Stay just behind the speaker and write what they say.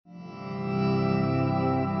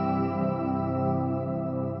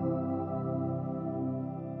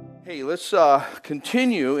Hey, let's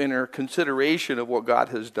continue in our consideration of what God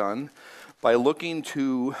has done by looking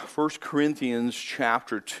to 1 Corinthians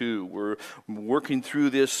chapter 2. We're working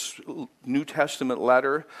through this New Testament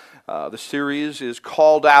letter. The series is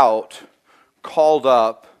Called Out, Called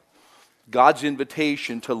Up, God's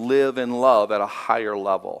invitation to live and love at a higher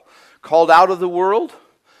level. Called out of the world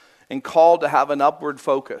and called to have an upward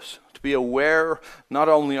focus, to be aware not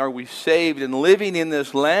only are we saved and living in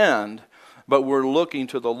this land, but we're looking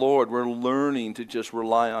to the Lord. We're learning to just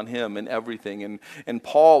rely on Him in everything. And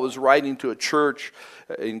Paul was writing to a church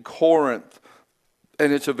in Corinth,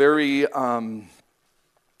 and it's a very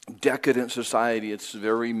decadent society. It's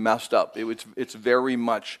very messed up. It's very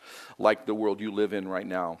much like the world you live in right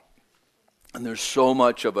now. And there was so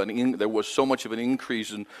much of an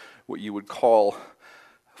increase in what you would call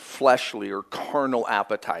fleshly or carnal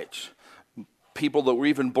appetites. People that were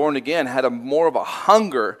even born again had more of a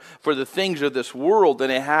hunger for the things of this world than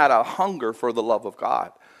they had a hunger for the love of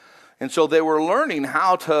God. And so they were learning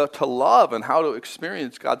how to love and how to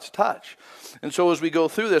experience God's touch. And so as we go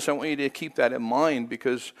through this, I want you to keep that in mind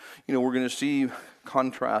because, we're going to see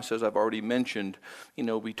contrasts, as I've already mentioned,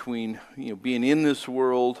 between, being in this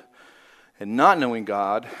world and not knowing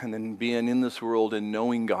God, and then being in this world and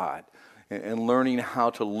knowing God. And learning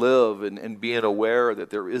how to live and being aware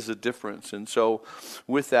that there is a difference. And so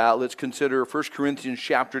with that, let's consider 1 Corinthians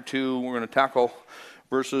chapter 2. We're going to tackle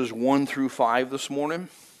verses 1 through 5 this morning.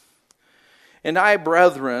 And I,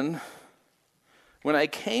 brethren, when I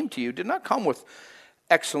came to you, did not come with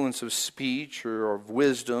excellence of speech or of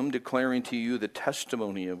wisdom, declaring to you the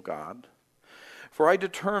testimony of God. For I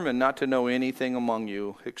determined not to know anything among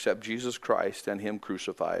you except Jesus Christ and Him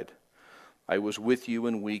crucified. I was with you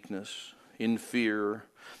in weakness, in fear,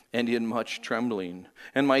 and in much trembling.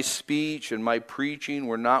 And my speech and my preaching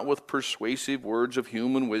were not with persuasive words of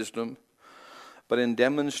human wisdom, but in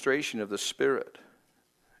demonstration of the Spirit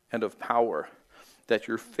and of power, that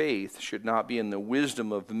your faith should not be in the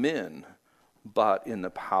wisdom of men, but in the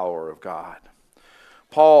power of God.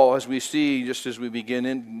 Paul, as we see, just as we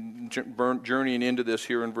begin journeying into this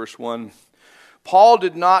here in verse 1, Paul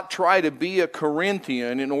did not try to be a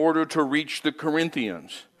Corinthian in order to reach the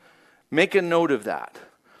Corinthians. Make a note of that.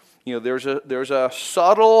 There's a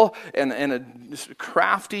subtle and a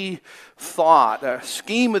crafty thought, a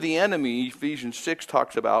scheme of the enemy, Ephesians 6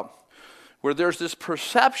 talks about, where there's this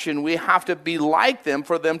perception we have to be like them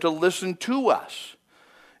for them to listen to us.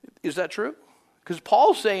 Is that true? Because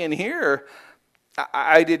Paul's saying here,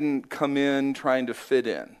 I didn't come in trying to fit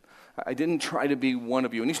in. I didn't try to be one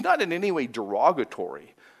of you. And he's not in any way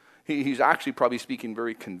derogatory. He's actually probably speaking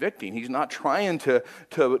very convicting. He's not trying to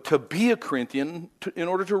be a Corinthian in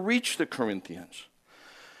order to reach the Corinthians.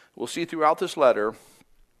 We'll see throughout this letter,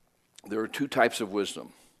 there are two types of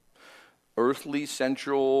wisdom. Earthly,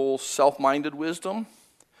 sensual, self-minded wisdom.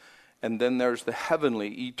 And then there's the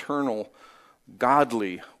heavenly, eternal,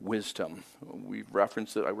 godly wisdom. I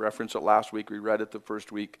referenced it last week. We read it the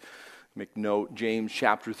first week. Make note, James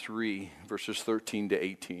chapter 3, verses 13 to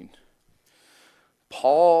 18.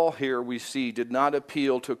 Paul, here we see, did not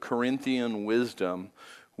appeal to Corinthian wisdom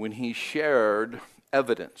when he shared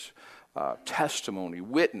evidence, testimony,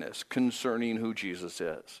 witness concerning who Jesus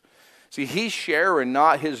is. See, he's sharing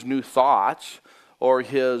not his new thoughts or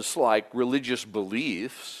his religious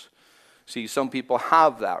beliefs. See, some people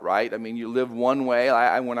have that, right? I mean, you live one way.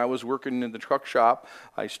 When I was working in the truck shop,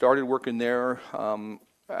 I started working there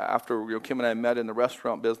after Kim and I met in the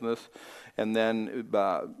restaurant business, and then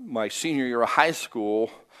my senior year of high school,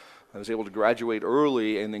 I was able to graduate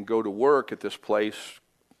early and then go to work at this place,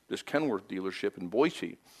 this Kenworth dealership in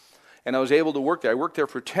Boise. And I was able to work there. I worked there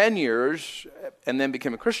for 10 years and then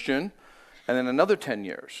became a Christian, and then another 10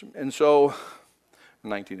 years. And so,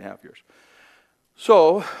 19 and a half years.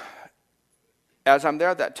 So, as I'm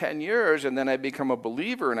there that 10 years, and then I become a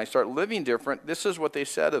believer and I start living different, this is what they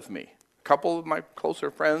said of me. A couple of my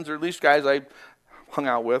closer friends, or at least guys I hung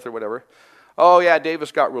out with or whatever. Oh yeah,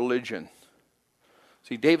 Davis got religion.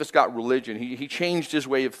 See, Davis got religion. He changed his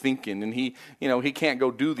way of thinking, and he can't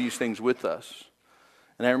go do these things with us.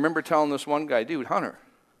 And I remember telling this one guy, dude, Hunter,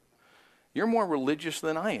 you're more religious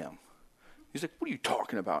than I am. He's like, what are you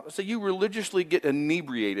talking about? I said, you religiously get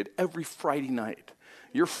inebriated every Friday night.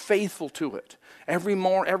 You're faithful to it.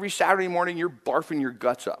 Every Saturday morning, you're barfing your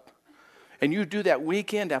guts up. And you do that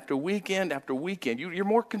weekend after weekend after weekend. You're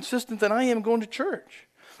more consistent than I am going to church.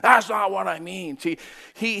 That's not what I mean. See,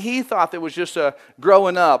 he thought that was just a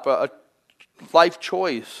growing up, a life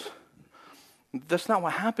choice. That's not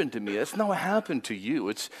what happened to me. That's not what happened to you.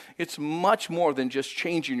 It's much more than just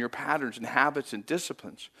changing your patterns and habits and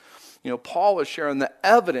disciplines. Paul is sharing the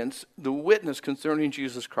evidence, the witness concerning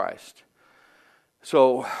Jesus Christ.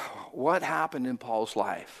 So what happened in Paul's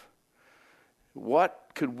life?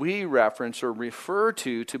 What could we reference or refer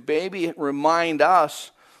to maybe remind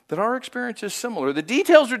us that our experience is similar? The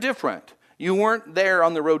details are different. You weren't there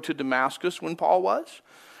on the road to Damascus when Paul was,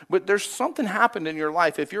 but there's something happened in your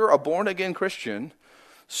life. If you're a born-again Christian,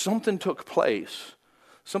 something took place.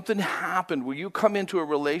 Something happened where you come into a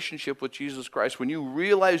relationship with Jesus Christ, when you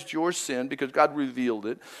realized your sin because God revealed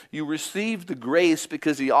it, you received the grace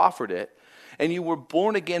because he offered it, and you were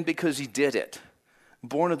born again because he did it.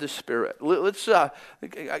 Born of the Spirit.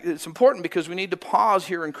 It's important because we need to pause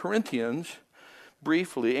here in Corinthians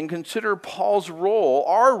briefly and consider Paul's role,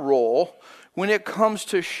 our role, when it comes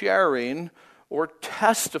to sharing or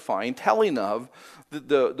testifying, telling of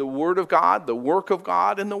the Word of God, the work of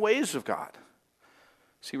God, and the ways of God.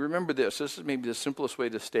 See, remember this. This is maybe the simplest way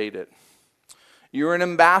to state it. You're an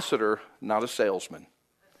ambassador, not a salesman.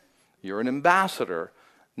 You're an ambassador,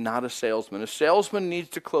 not a salesman. A salesman needs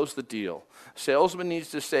to close the deal. A salesman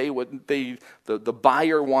needs to say what the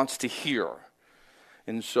buyer wants to hear.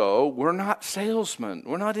 And so we're not salesmen.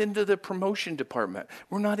 We're not into the promotion department.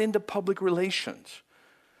 We're not into public relations.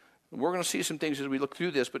 We're going to see some things as we look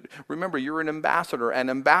through this, but remember, you're an ambassador. An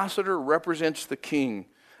ambassador represents the king.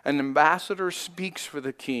 An ambassador speaks for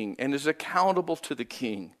the king and is accountable to the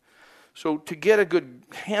king. So to get a good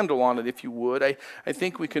handle on it, if you would, I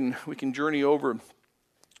think we can journey over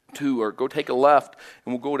to, or go take a left,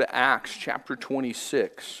 and we'll go to Acts chapter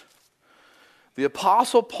 26. The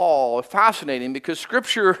Apostle Paul, fascinating because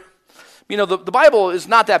Scripture, the Bible is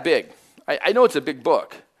not that big. I know it's a big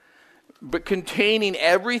book, but containing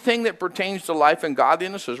everything that pertains to life and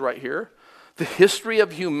godliness is right here. The history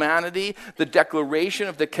of humanity, the declaration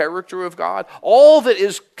of the character of God, all that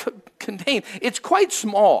is contained, it's quite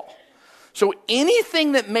small. So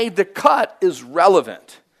anything that made the cut is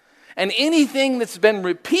relevant. And anything that's been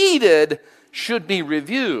repeated should be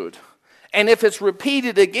reviewed. And if it's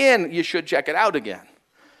repeated again, you should check it out again.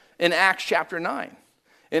 In Acts chapter 9,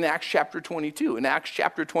 in Acts chapter 22, in Acts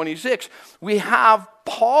chapter 26, we have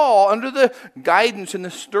Paul, under the guidance and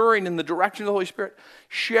the stirring and the direction of the Holy Spirit,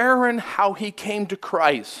 sharing how he came to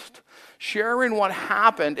Christ, sharing what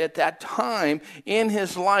happened at that time in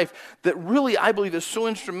his life that really, I believe, is so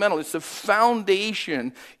instrumental. It's the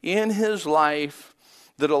foundation in his life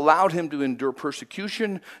that allowed him to endure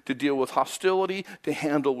persecution, to deal with hostility, to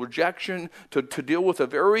handle rejection, to deal with a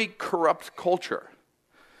very corrupt culture.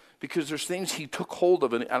 Because there's things he took hold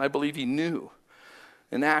of, and I believe he knew.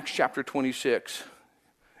 In Acts chapter 26,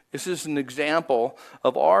 this is an example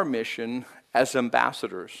of our mission as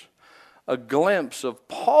ambassadors. A glimpse of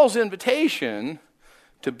Paul's invitation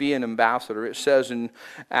to be an ambassador. It says in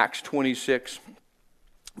Acts 26,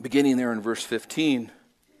 beginning there in verse 15,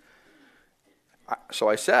 so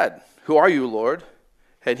I said, "Who are you, Lord?"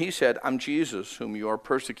 And he said, "I'm Jesus, whom you are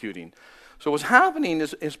persecuting." So what's happening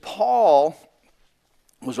is Paul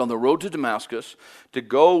was on the road to Damascus to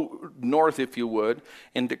go north, if you would,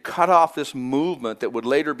 and to cut off this movement that would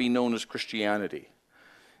later be known as Christianity.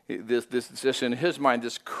 This in his mind,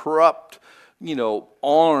 this corrupt,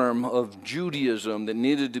 arm of Judaism that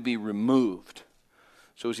needed to be removed.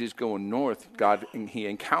 So as he's going north, he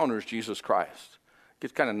encounters Jesus Christ.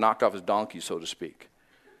 Gets kind of knocked off his donkey, so to speak.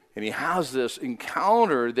 And he has this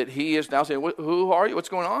encounter that he is now saying, "Who are you? What's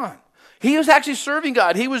going on?" He was actually serving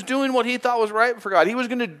God. He was doing what he thought was right for God. He was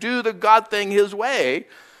going to do the God thing his way.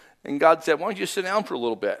 And God said, "Why don't you sit down for a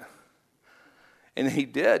little bit?" And he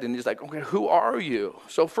did. And he's like, "Okay, who are you?"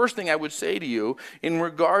 So first thing I would say to you, in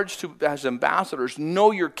regards to as ambassadors, know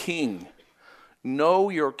your king. Know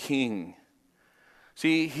your king.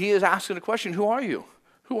 See, he is asking the question, who are you?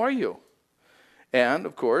 Who are you? And,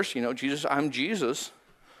 of course, Jesus, I'm Jesus,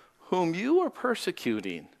 whom you are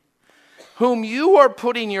persecuting, whom you are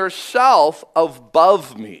putting yourself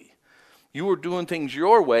above me. You are doing things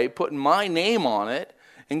your way, putting my name on it,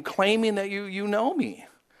 and claiming that you know me.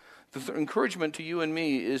 The encouragement to you and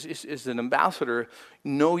me is an ambassador,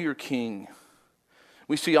 know your king.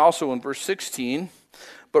 We see also in verse 16,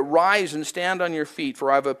 "But rise and stand on your feet,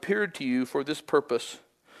 for I have appeared to you for this purpose,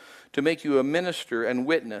 to make you a minister and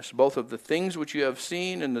witness, both of the things which you have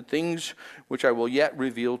seen and the things which I will yet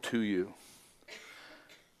reveal to you."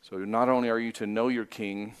 So not only are you to know your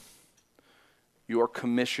king, you are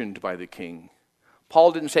commissioned by the king.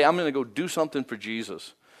 Paul didn't say, "I'm going to go do something for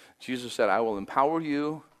Jesus." Jesus said, "I will empower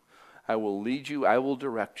you, I will lead you, I will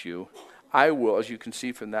direct you. I will," as you can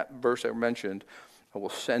see from that verse I mentioned, "I will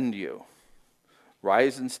send you.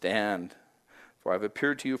 Rise and stand. For I have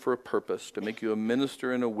appeared to you for a purpose, to make you a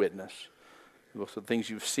minister and a witness, Both the things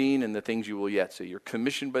you've seen and the things you will yet see. You're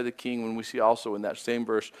commissioned by the King. When we see also in that same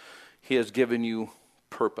verse, he has given you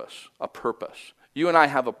purpose, a purpose. You and I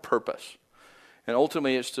have a purpose. And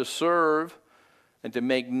ultimately it's to serve and to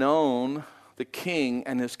make known the King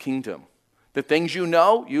and his kingdom. The things you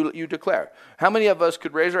know, you declare. How many of us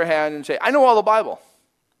could raise our hand and say, I know all the Bible.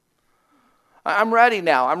 I'm ready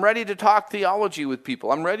now. I'm ready to talk theology with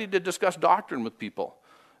people. I'm ready to discuss doctrine with people.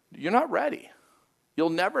 You're not ready. You'll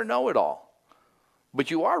never know it all.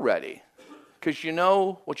 But you are ready because you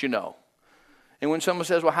know what you know. And when someone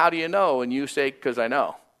says, well, how do you know? And you say, because I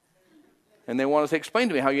know. And they want to say, explain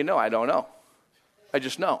to me how you know. I don't know. I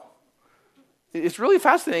just know. It's really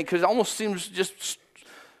fascinating because it almost seems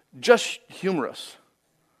just humorous.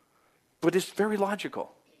 But it's very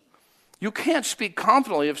logical. You can't speak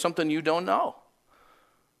confidently of something you don't know.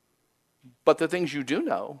 But the things you do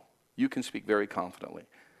know, you can speak very confidently.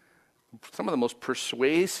 Some of the most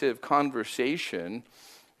persuasive conversation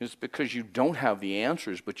is because you don't have the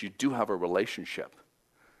answers, but you do have a relationship.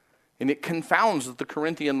 And it confounds the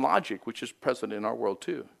Corinthian logic, which is present in our world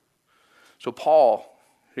too. So Paul,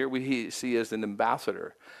 here we see as an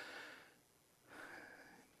ambassador,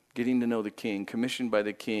 getting to know the King, commissioned by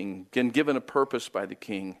the King, again given a purpose by the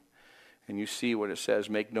King. And you see what it says,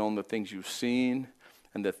 make known the things you've seen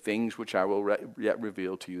and the things which I will yet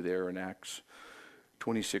reveal to you there in Acts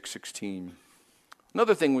 26:16.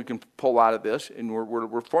 Another thing we can pull out of this, and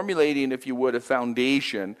we're formulating, if you would, a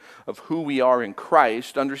foundation of who we are in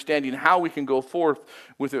Christ, understanding how we can go forth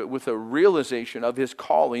with a realization of his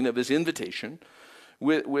calling, of his invitation,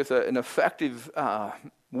 with an effective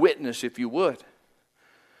witness, if you would.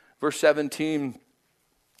 Verse 17,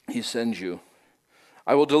 he sends you.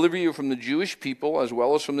 I will deliver you from the Jewish people as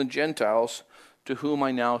well as from the Gentiles to whom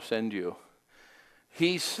I now send you.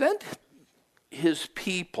 He sent his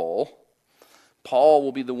people. Paul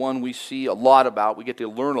will be the one we see a lot about. We get to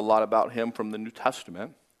learn a lot about him from the New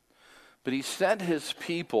Testament. But he sent his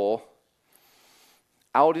people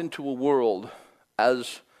out into a world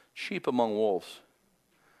as sheep among wolves.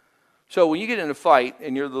 So when you get in a fight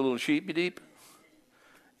and you're the little sheep deep,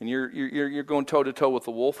 and you're going toe-to-toe with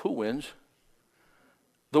the wolf, who wins?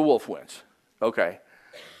 The wolf wins. Okay.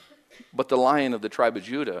 But the Lion of the tribe of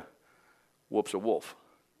Judah whoops a wolf.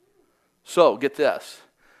 So, get this.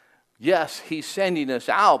 Yes, he's sending us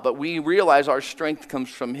out, but we realize our strength comes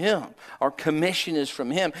from him. Our commission is from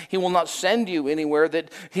him. He will not send you anywhere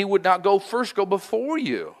that he would not go before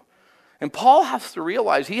you. And Paul has to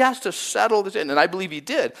realize he has to settle this in, and I believe he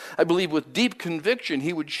did. I believe with deep conviction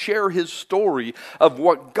he would share his story of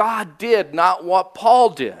what God did, not what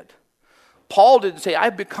Paul did. Paul didn't say,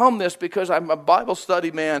 I've become this because I'm a Bible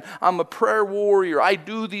study man, I'm a prayer warrior, I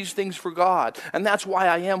do these things for God, and that's why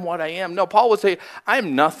I am what I am. No, Paul would say,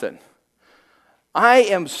 I'm nothing. I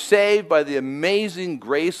am saved by the amazing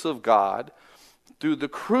grace of God through the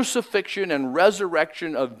crucifixion and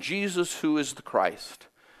resurrection of Jesus, who is the Christ.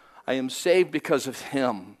 I am saved because of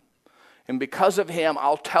him. And because of him,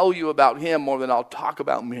 I'll tell you about him more than I'll talk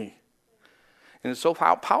about me. And it's so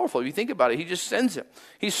powerful. If you think about it, he just sends him.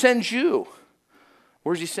 He sends you.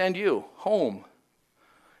 Where does he send you? Home.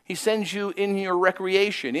 He sends you in your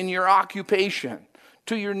recreation, in your occupation,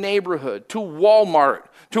 to your neighborhood, to Walmart,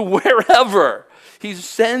 to wherever. He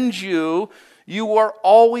sends you. You are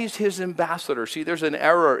always his ambassador. See, there's an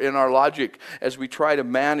error in our logic as we try to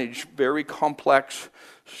manage very complex,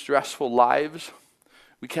 stressful lives.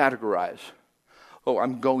 We categorize. Oh,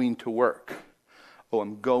 I'm going to work. Oh,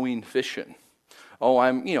 I'm going fishing. Oh,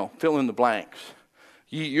 I'm, fill in the blanks.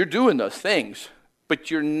 You're doing those things,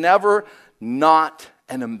 but you're never not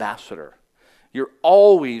an ambassador. You're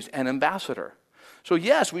always an ambassador. So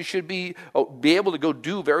yes, we should be able to go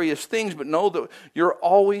do various things, but know that you're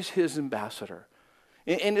always his ambassador.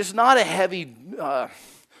 And it's not a heavy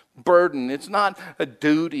burden. It's not a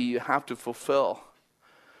duty you have to fulfill.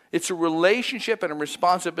 It's a relationship and a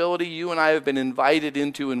responsibility you and I have been invited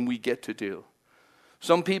into and we get to do.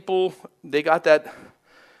 Some people, they got that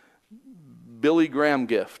Billy Graham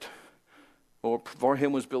gift. Or for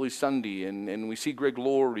him was Billy Sunday, and we see Greg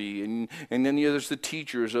Laurie, and then there's the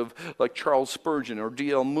teachers of like Charles Spurgeon or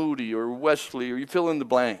D.L. Moody or Wesley, or you fill in the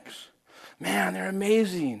blanks. Man, they're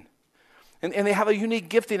amazing. And they have a unique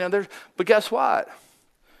gifting. But guess what?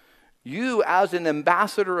 You as an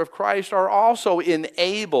ambassador of Christ are also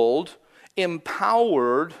enabled,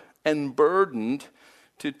 empowered, and burdened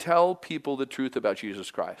to tell people the truth about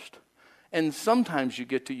Jesus Christ. And sometimes you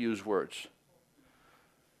get to use words.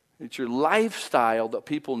 It's your lifestyle that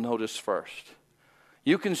people notice first.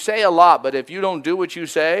 You can say a lot, but if you don't do what you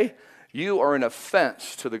say, you are an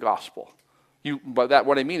offense to the gospel. By that,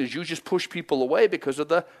 what I mean is you just push people away because of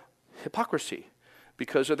the hypocrisy,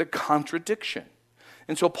 because of the contradiction.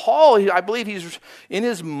 And so Paul, I believe he's in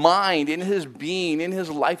his mind, in his being, in his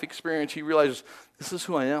life experience, he realizes, this is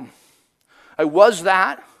who I am. I was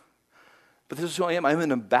that, but this is who I am. I'm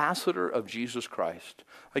an ambassador of Jesus Christ.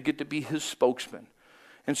 I get to be his spokesman.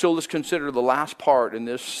 And so let's consider the last part in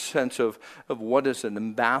this sense of what is an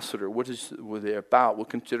ambassador, what they about. We'll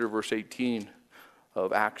consider verse 18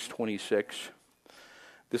 of Acts 26.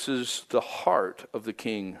 This is the heart of the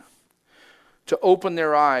king, to open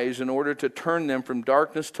their eyes in order to turn them from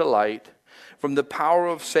darkness to light, from the power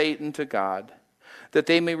of Satan to God, that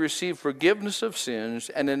they may receive forgiveness of sins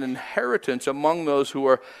and an inheritance among those who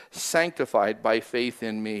are sanctified by faith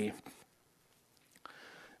in me.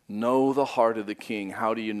 Know the heart of the king.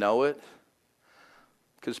 How do you know it?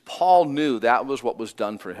 Because Paul knew that was what was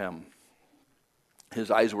done for him.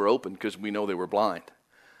 His eyes were open because we know they were blind.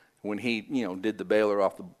 When he, did the bailer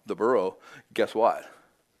off the burro, guess what?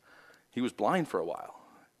 He was blind for a while.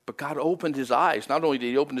 But God opened his eyes. Not only did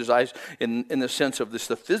he open his eyes in the sense of the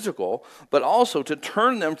physical, but also to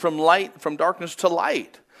turn them from darkness to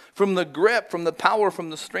light, from the grip, from the power, from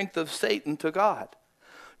the strength of Satan to God.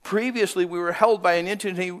 Previously, we were held by an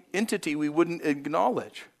entity we wouldn't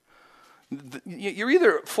acknowledge. You're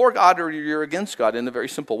either for God or you're against God in a very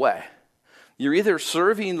simple way. You're either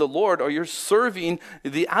serving the Lord or you're serving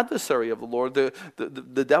the adversary of the Lord,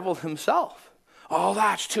 the devil himself. Oh,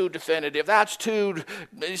 that's too definitive. That's too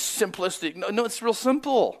simplistic. No, it's real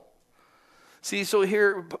simple. See, so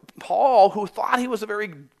here, Paul, who thought he was a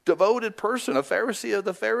very devoted person, a Pharisee of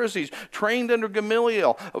the Pharisees, trained under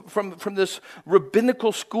Gamaliel, from this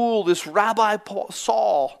rabbinical school, this Rabbi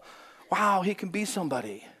Saul, wow, he can be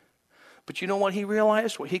somebody. But you know what he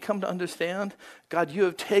realized, what he come to understand? God, you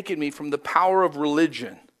have taken me from the power of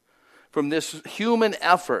religion, from this human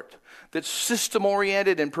effort that's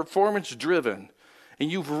system-oriented and performance-driven,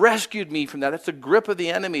 and you've rescued me from that. That's the grip of the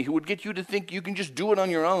enemy who would get you to think you can just do it on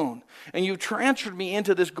your own. And you've transferred me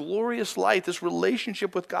into this glorious light, this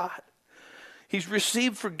relationship with God. He's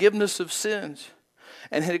received forgiveness of sins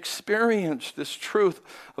and had experienced this truth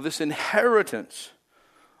of this inheritance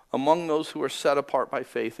among those who are set apart by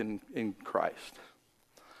faith in Christ.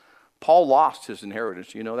 Paul lost his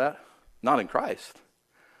inheritance. You know that? Not in Christ.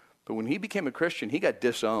 But when he became a Christian, he got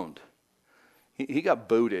disowned. He got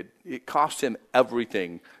booted. It cost him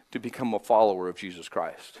everything to become a follower of Jesus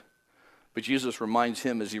Christ. But Jesus reminds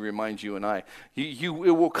him as he reminds you and I, it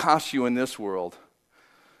will cost you in this world,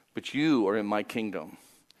 but you are in my kingdom.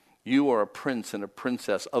 You are a prince and a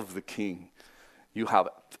princess of the king. You have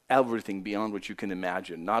everything beyond what you can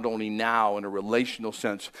imagine, not only now in a relational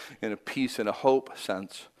sense, in a peace and a hope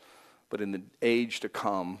sense, but in the age to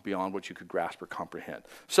come beyond what you could grasp or comprehend.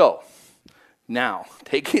 So, now,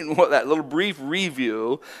 taking that little brief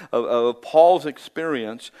review of Paul's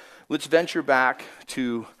experience, let's venture back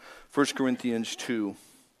to 1 Corinthians 2.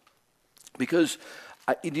 Because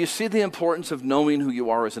do you see the importance of knowing who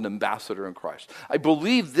you are as an ambassador in Christ? I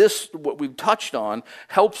believe this, what we've touched on,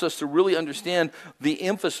 helps us to really understand the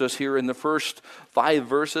emphasis here in the first 5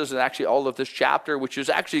 verses, and actually all of this chapter, which is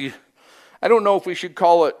actually, I don't know if we should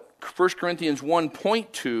call it 1 Corinthians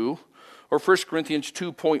 1.2 or 1 Corinthians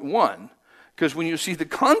 2.1. Because when you see the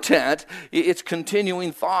content, it's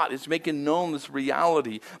continuing thought. It's making known this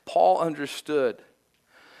reality. Paul understood.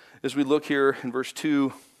 As we look here in verse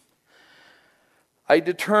 2, I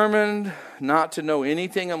determined not to know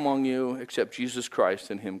anything among you except Jesus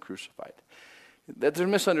Christ and him crucified. There's a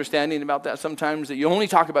misunderstanding about that sometimes, that you only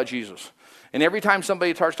talk about Jesus. And every time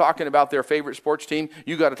somebody starts talking about their favorite sports team,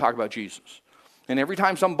 you got to talk about Jesus. And every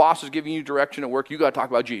time some boss is giving you direction at work, you got to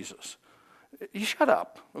talk about Jesus. You shut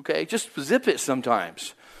up, okay? Just zip it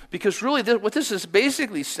sometimes. Because really what this is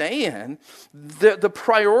basically saying, the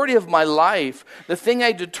priority of my life, the thing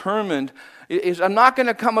I determined, is I'm not going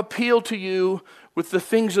to come appeal to you with the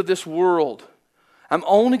things of this world. I'm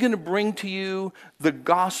only going to bring to you the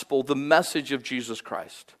gospel, the message of Jesus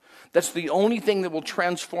Christ. That's the only thing that will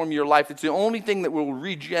transform your life. It's the only thing that will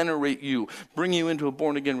regenerate you, bring you into a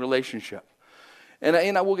born-again relationship. And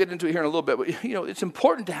I will get into it here in a little bit, but it's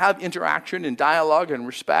important to have interaction and dialogue and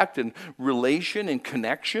respect and relation and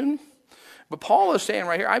connection. But Paul is saying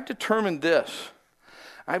right here, I've determined this.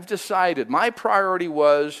 I've decided, my priority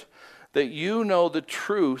was that you know the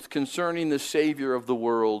truth concerning the Savior of the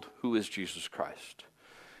world, who is Jesus Christ.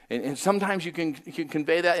 And sometimes you can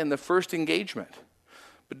convey that in the first engagement.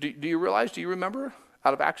 But do you realize, do you remember,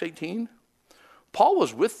 out of Acts 18? Paul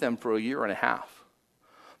was with them for a year and a half.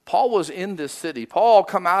 Paul was in this city. Paul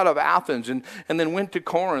come out of Athens and then went to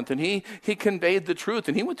Corinth, and he conveyed the truth.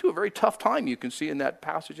 And he went through a very tough time, you can see in that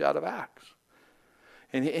passage out of Acts.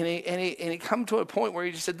 And he come to a point where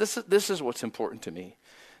he just said, this is what's important to me.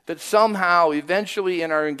 That somehow, eventually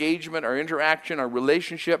in our engagement, our interaction, our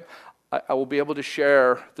relationship, I will be able to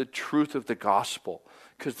share the truth of the gospel.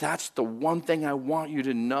 Because that's the one thing I want you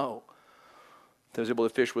to know. I was able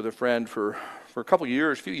to fish with a friend for a couple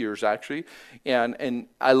years, few years actually, and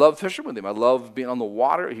I love fishing with him. I love being on the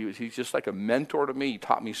water. He's just like a mentor to me. He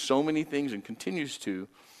taught me so many things and continues to.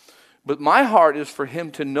 But my heart is for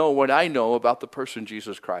him to know what I know about the person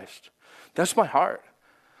Jesus Christ. That's my heart.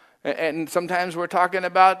 And sometimes we're talking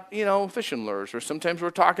about, fishing lures, or sometimes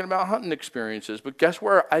we're talking about hunting experiences. But guess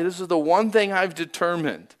where? This is the one thing I've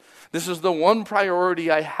determined. This is the one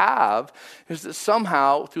priority I have, is that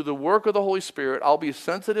somehow, through the work of the Holy Spirit, I'll be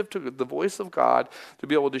sensitive to the voice of God to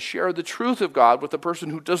be able to share the truth of God with the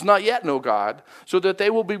person who does not yet know God, so that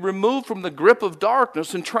they will be removed from the grip of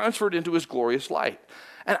darkness and transferred into his glorious light.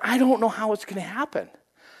 And I don't know how it's going to happen.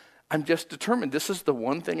 I'm just determined. This is the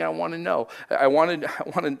one thing I want to know. I don't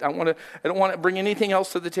want to bring anything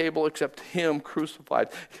else to the table except him crucified,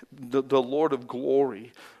 the Lord of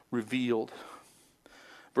glory revealed.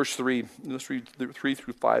 Verse 3, let's read 3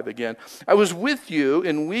 through 5 again. I was with you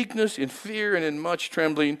in weakness, in fear, and in much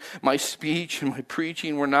trembling. My speech and my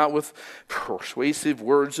preaching were not with persuasive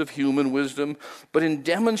words of human wisdom, but in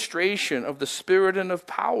demonstration of the Spirit and of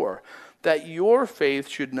power, that your faith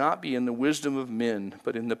should not be in the wisdom of men,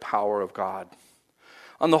 but in the power of God.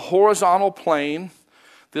 On the horizontal plane,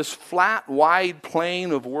 this flat, wide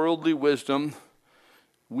plane of worldly wisdom,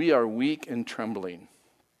 we are weak and trembling.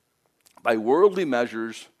 By worldly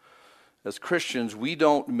measures, as Christians, we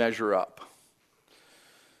don't measure up.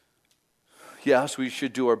 Yes, we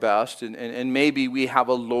should do our best, and maybe we have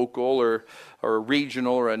a local or a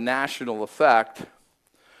regional or a national effect,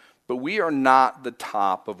 but we are not the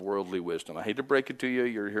top of worldly wisdom. I hate to break it to you.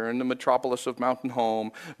 You're here in the metropolis of Mountain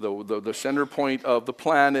Home, the center point of the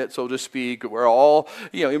planet, so to speak, where all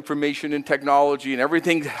information and technology and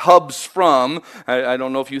everything hubs from. I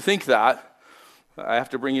don't know if you think that. I have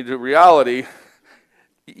to bring you to reality.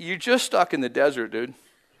 You're just stuck in the desert, dude.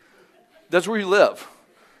 That's where you live.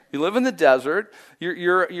 You live in the desert.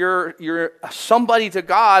 You're somebody to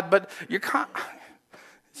God, but you're kind.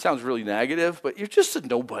 It sounds really negative, but you're just a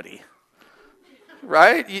nobody,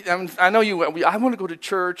 right? I know you. I want to go to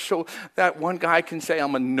church so that one guy can say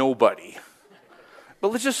I'm a nobody.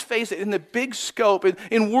 But let's just face it. In the big scope,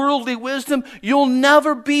 in worldly wisdom, you'll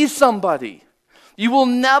never be somebody. You will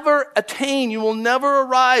never attain. You will never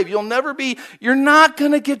arrive. You're not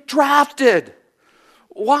going to get drafted.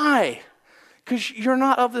 Why? Because you're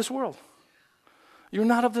not of this world. You're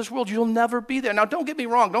not of this world. You'll never be there. Now, don't get me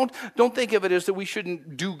wrong. Don't think of it as that we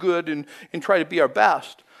shouldn't do good and try to be our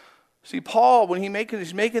best. See, Paul, when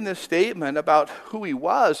he's making this statement about who he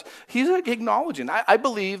was, he's acknowledging. I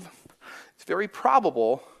believe it's very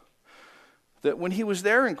probable that when he was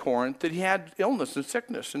there in Corinth, that he had illness and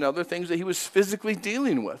sickness and other things that he was physically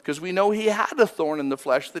dealing with. Because we know he had a thorn in the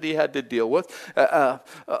flesh that he had to deal with, that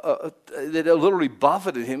literally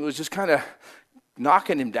buffeted him. It was just kind of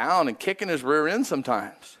knocking him down and kicking his rear end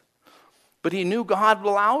sometimes. But he knew God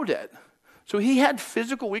allowed it. So he had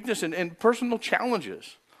physical weakness and personal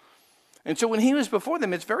challenges. And so when he was before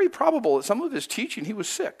them, it's very probable that some of his teaching, he was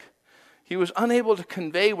sick. He was unable to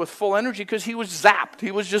convey with full energy because he was zapped.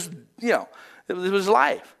 He was just, it was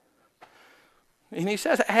life. And he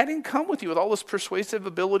says, I hadn't come with you with all this persuasive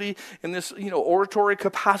ability and this, oratory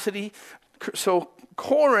capacity. So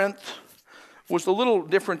Corinth was a little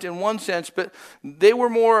different in one sense, but they were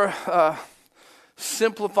more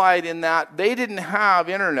simplified in that they didn't have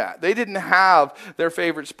internet. They didn't have their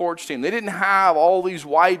favorite sports team. They didn't have all these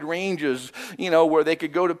wide ranges, where they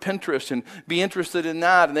could go to Pinterest and be interested in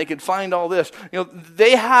that, and they could find all this.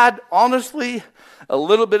 They had, honestly, a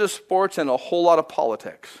little bit of sports and a whole lot of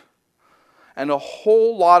politics and a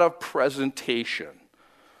whole lot of presentation.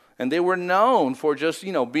 And they were known for just,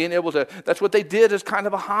 being able to, that's what they did as kind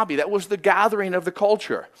of a hobby. That was the gathering of the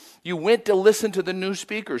culture. You went to listen to the new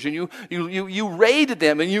speakers, and you rated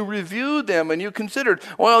them, and you reviewed them, and you considered,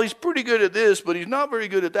 well, he's pretty good at this, but he's not very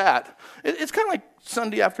good at that. It's kind of like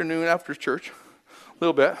Sunday afternoon after church, a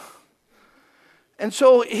little bit. And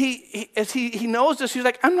so as he knows this, he's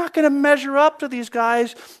like, I'm not going to measure up to these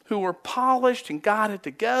guys who were polished and got it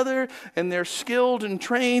together, and they're skilled and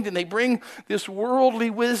trained, and they bring this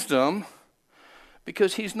worldly wisdom,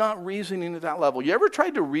 because he's not reasoning at that level. You ever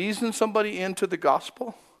tried to reason somebody into the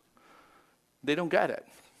gospel? They don't get it.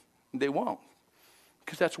 They won't,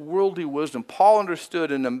 because that's worldly wisdom. Paul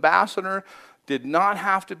understood an ambassador did not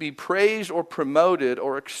have to be praised or promoted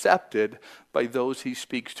or accepted by those he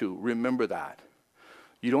speaks to. Remember that.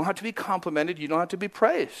 You don't have to be complimented. You don't have to be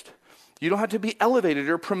praised. You don't have to be elevated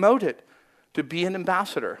or promoted to be an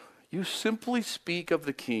ambassador. You simply speak of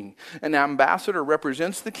the king. An ambassador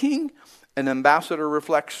represents the king. An ambassador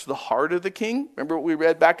reflects the heart of the king. Remember what we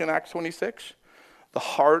read back in Acts 26? The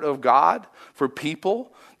heart of God for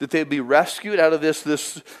people, that they'd be rescued out of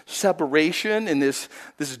this separation and this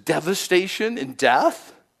devastation and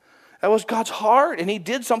death. That was God's heart, and he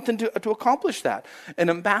did something to accomplish that. An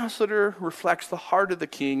ambassador reflects the heart of the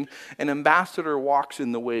king. An ambassador walks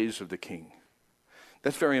in the ways of the king.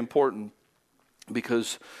 That's very important,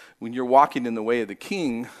 because when you're walking in the way of the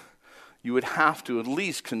king, you would have to at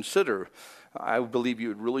least consider, I believe you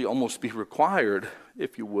would really almost be required,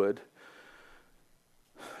 if you would,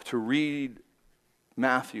 to read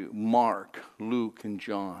Matthew, Mark, Luke, and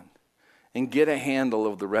John, and get a handle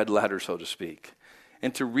of the red letter, so to speak,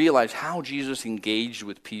 and to realize how Jesus engaged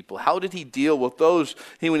with people. How did he deal with those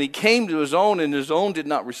when he came to his own and his own did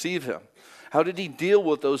not receive him? How did he deal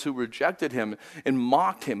with those who rejected him and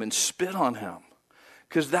mocked him and spit on him?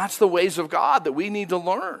 Because that's the ways of God that we need to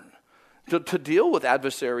learn. To deal with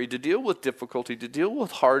adversary, to deal with difficulty, to deal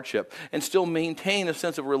with hardship, and still maintain a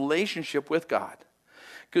sense of relationship with God.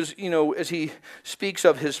 Because, as he speaks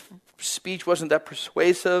of his speech wasn't that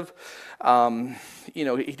persuasive, he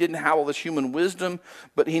didn't have all this human wisdom,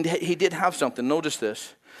 but he did have something. Notice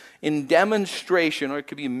this. In demonstration, or it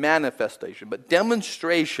could be manifestation, but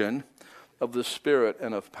demonstration of the Spirit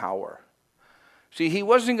and of power. See, he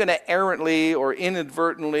wasn't going to errantly or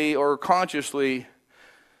inadvertently or consciously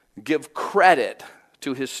give credit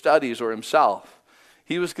to his studies or himself.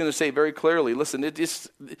 He was going to say very clearly, listen,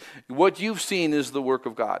 what you've seen is the work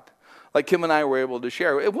of God. Like Kim and I were able to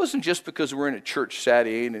share. It wasn't just because we're in a church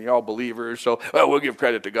setting and you're all believers, so, we'll give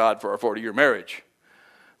credit to God for our 40-year marriage.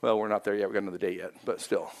 Well, we're not there yet. We've got another day yet, but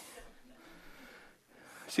still.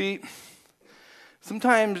 See,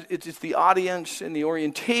 sometimes it's the audience and the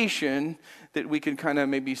orientation that we can kind of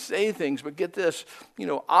maybe say things, but get this,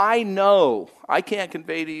 I know, I can't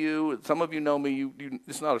convey to you, some of you know me,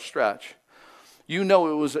 it's not a stretch. You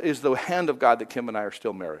know is the hand of God that Kim and I are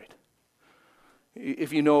still married.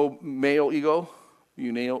 If you know male ego,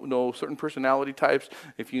 you know certain personality types,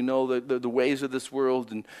 if you know the ways of this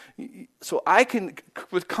world, and so I can,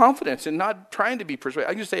 with confidence and not trying to be persuasive,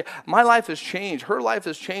 I can just say, my life has changed, her life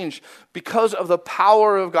has changed because of the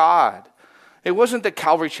power of God. It wasn't the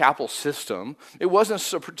Calvary Chapel system. It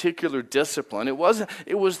wasn't a particular discipline. It was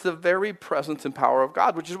the very presence and power of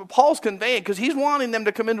God, which is what Paul's conveying, because he's wanting them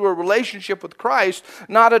to come into a relationship with Christ,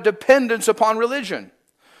 not a dependence upon religion.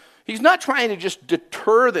 He's not trying to just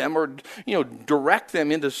deter them or direct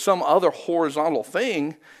them into some other horizontal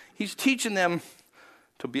thing. He's teaching them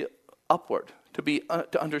to be upward,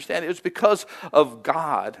 to understand. It's because of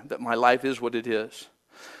God that my life is what it is.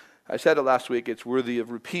 I said it last week, it's worthy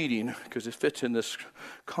of repeating because it fits in this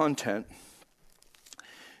content.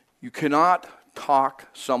 You cannot talk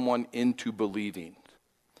someone into believing.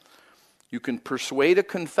 You can persuade a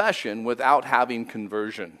confession without having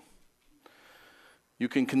conversion. You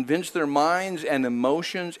can convince their minds and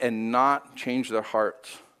emotions and not change their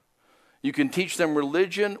hearts. You can teach them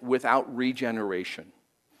religion without regeneration.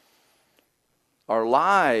 Our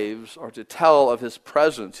lives are to tell of his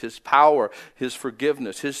presence, his power, his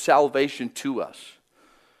forgiveness, his salvation to us.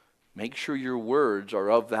 Make sure your words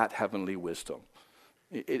are of that heavenly wisdom.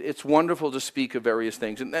 It's wonderful to speak of various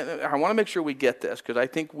things. And I want to make sure we get this, because I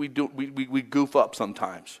think we goof up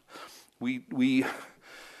sometimes. We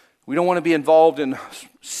don't want to be involved in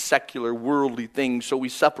secular, worldly things, so we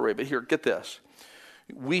separate. But here, get this.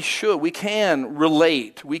 We can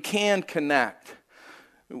relate, we can connect.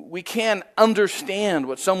 We can understand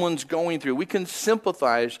what someone's going through. We can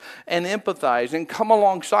sympathize and empathize and come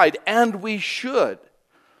alongside, and we should.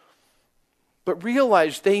 But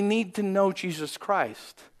realize they need to know Jesus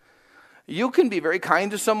Christ. You can be very kind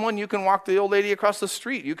to someone. You can walk the old lady across the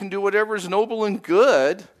street. You can do whatever is noble and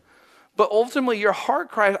good. But ultimately, your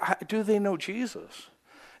heart cries, do they know Jesus?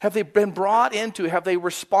 Have they been brought into, have they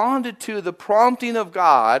responded to the prompting of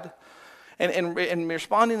God? And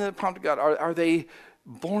responding to the prompting of God, are they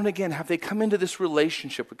born again? Have they come into this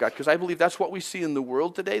relationship with God? Because I believe that's what we see in the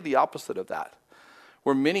world today, the opposite of that,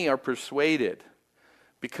 where many are persuaded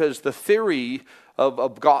because the theory of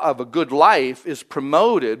a good life is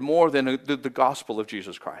promoted more than the gospel of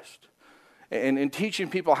Jesus Christ. And teaching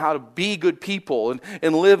people how to be good people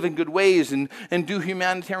and live in good ways and do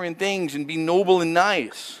humanitarian things and be noble and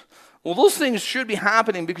nice. Well, those things should be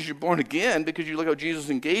happening because you're born again, because you look how Jesus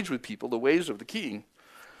engaged with people, the ways of the King.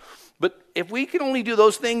 But if we can only do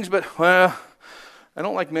those things, I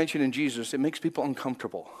don't like mentioning Jesus, it makes people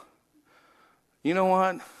uncomfortable. You know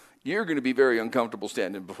what? You're going to be very uncomfortable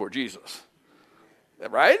standing before Jesus.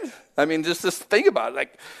 right? I mean, just think about it.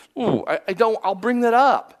 Like, ooh, I'll bring that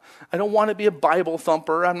up. I don't want to be a Bible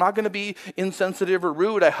thumper. I'm not going to be insensitive or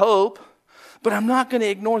rude, I hope. But I'm not going to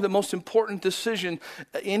ignore the most important decision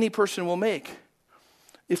any person will make.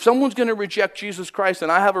 If someone's going to reject Jesus Christ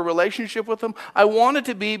and I have a relationship with them, I want it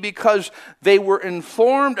to be because they were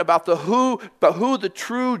informed about who the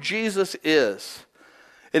true Jesus is.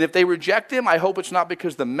 And if they reject him, I hope it's not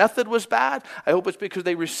because the method was bad. I hope it's because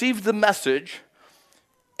they received the message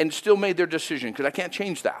and still made their decision, because I can't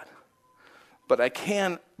change that. But I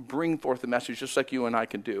can bring forth the message just like you and I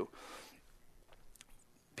can do.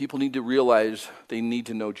 People need to realize they need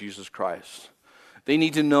to know Jesus Christ. They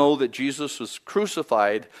need to know that Jesus was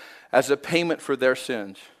crucified as a payment for their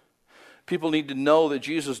sins. People need to know that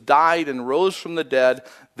Jesus died and rose from the dead,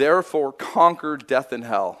 therefore conquered death and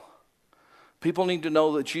hell. People need to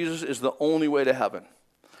know that Jesus is the only way to heaven.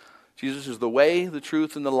 Jesus is the way, the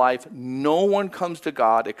truth, and the life. No one comes to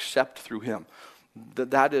God except through him.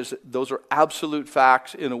 Those are absolute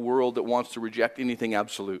facts in a world that wants to reject anything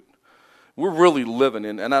absolute. We're really living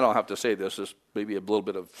in, and I don't have to say this maybe a little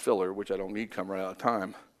bit of filler, which I don't need come right out of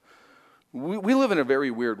time. We live in a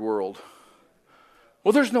very weird world.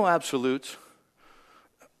 Well, there's no absolutes.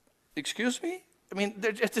 Excuse me? I mean,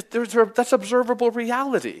 that's observable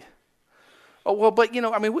reality. Oh, well, but,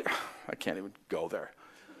 I can't even go there.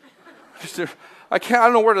 I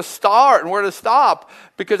don't know where to start and where to stop,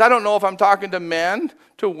 because I don't know if I'm talking to men,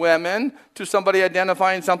 to women, to somebody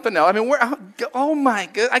identifying something else. I mean, oh my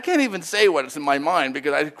God, I can't even say what's in my mind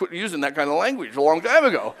because I quit using that kind of language a long time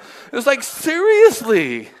ago. It's like,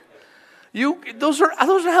 seriously, those are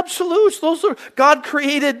absolutes. God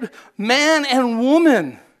created man and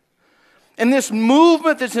woman. And this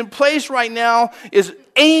movement that's in place right now is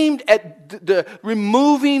aimed at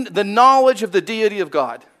removing the knowledge of the deity of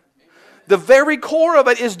God. The very core of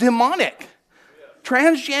it is demonic.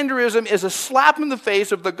 Transgenderism is a slap in the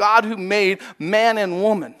face of the God who made man and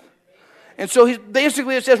woman. And so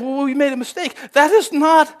it says, well, we made a mistake. That is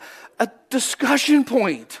not a discussion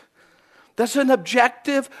point. That's an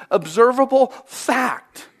objective, observable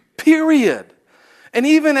fact, period. And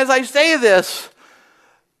even as I say this,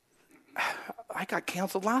 I got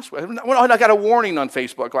canceled last week. I got a warning on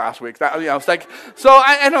Facebook last week. It's like, so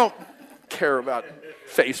I don't care about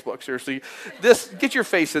Facebook, seriously. Get your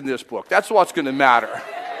face in this book. That's what's going to matter.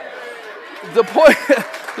 The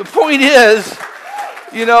point is,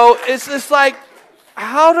 it's just like,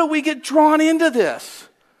 how do we get drawn into this?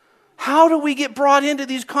 How do we get brought into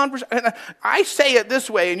these conversations? I say it this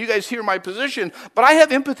way, and you guys hear my position, but I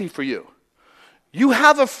have empathy for you. You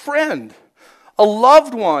have a friend, a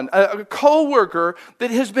loved one, a co-worker that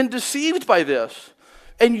has been deceived by this.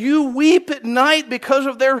 And you weep at night because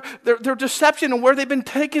of their deception and where they've been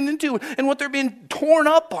taken into and what they're being torn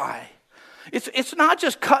up by. It's not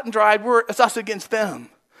just cut and dried, it's us against them.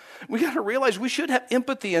 We got to realize we should have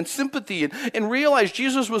empathy and sympathy and realize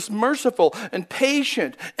Jesus was merciful and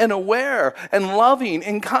patient and aware and loving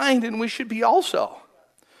and kind, and we should be also.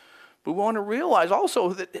 But we want to realize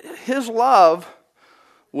also that his love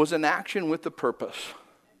was an action with a purpose.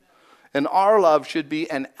 And our love should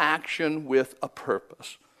be an action with a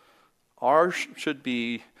purpose. Ours should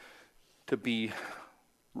be to be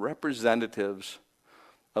representatives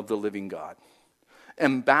of the living God.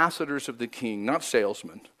 Ambassadors of the King, not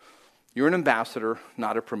salesmen. You're an ambassador,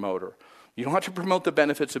 not a promoter. You don't have to promote the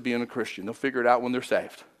benefits of being a Christian. They'll figure it out when they're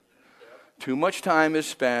saved. Too much time is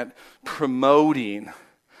spent promoting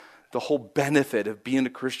the whole benefit of being a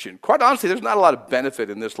Christian. Quite honestly, there's not a lot of benefit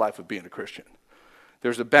in this life of being a Christian.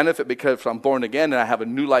 There's a benefit because I'm born again and I have a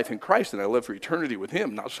new life in Christ and I live for eternity with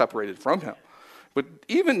him, not separated from him. But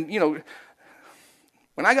even,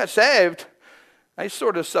 when I got saved, I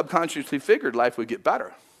sort of subconsciously figured life would get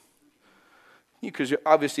better. Because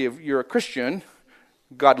obviously if you're a Christian,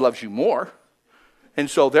 God loves you more. And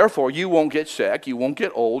so therefore you won't get sick, you won't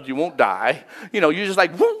get old, you won't die. You just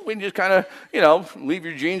like, whoop, and just kind of, leave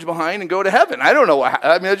your genes behind and go to heaven. I don't know.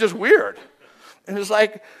 It's just weird. And it's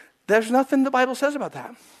like, there's nothing the Bible says about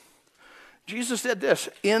that. Jesus said this,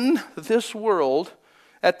 in this world,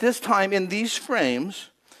 at this time, in these frames,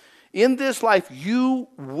 in this life, you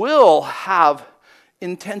will have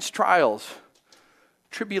intense trials,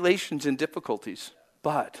 tribulations, and difficulties.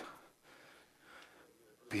 But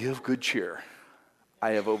be of good cheer.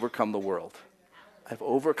 I have overcome the world. I've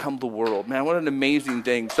overcome the world. Man, what an amazing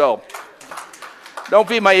thing. So, don't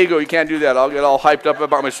feed my ego. You can't do that. I'll get all hyped up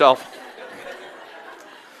about myself.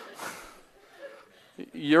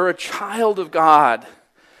 You're a child of God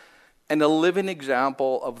and a living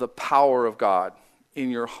example of the power of God in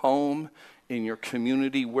your home, in your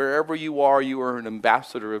community, wherever you are an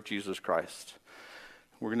ambassador of Jesus Christ.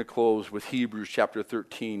 We're going to close with Hebrews chapter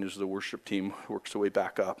 13 as the worship team works their way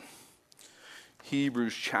back up.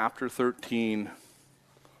 Hebrews chapter 13,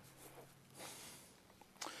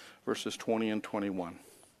 verses 20 and 21.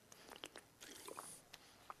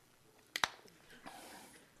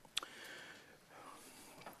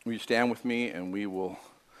 Will you stand with me and we will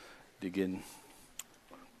begin.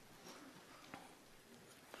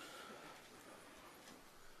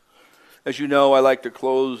 As you know, I like to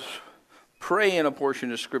close praying a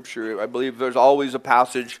portion of Scripture. I believe there's always a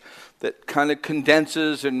passage that kind of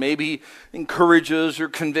condenses and maybe encourages or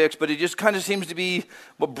convicts, but it just kind of seems to be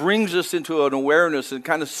what brings us into an awareness and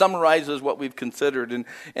kind of summarizes what we've considered.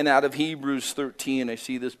 And out of Hebrews 13, I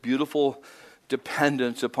see this beautiful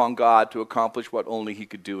dependence upon God to accomplish what only He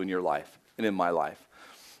could do in your life and in my life.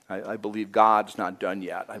 I believe God's not done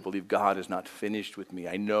yet. I believe God is not finished with me.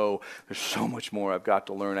 I know there's so much more I've got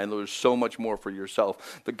to learn. I know there's so much more for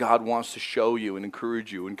yourself that God wants to show you and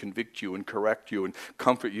encourage you and convict you and correct you and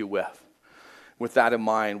comfort you with. With that in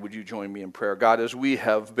mind, would you join me in prayer? God, as we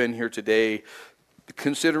have been here today,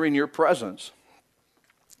 considering your presence,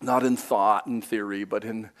 not in thought and theory, but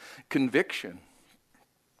in conviction,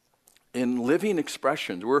 in living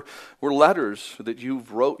expressions. We're letters that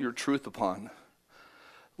you've wrote your truth upon.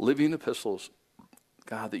 Living epistles,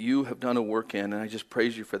 God, that you have done a work in, and I just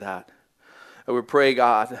praise you for that. I would pray,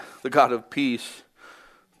 God, the God of peace,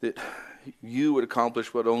 that you would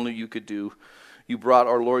accomplish what only you could do. You brought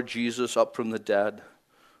our Lord Jesus up from the dead,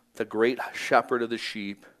 the great shepherd of the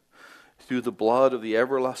sheep, through the blood of the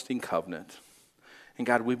everlasting covenant. And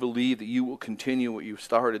God, we believe that you will continue what you've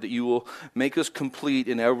started, that you will make us complete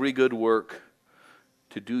in every good work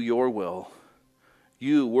to do your will.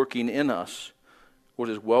 You working in us what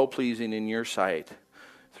is well-pleasing in your sight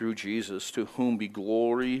through Jesus, to whom be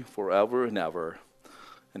glory forever and ever.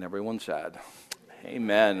 And everyone said,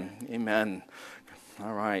 amen, amen.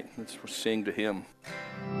 All right, let's sing to him.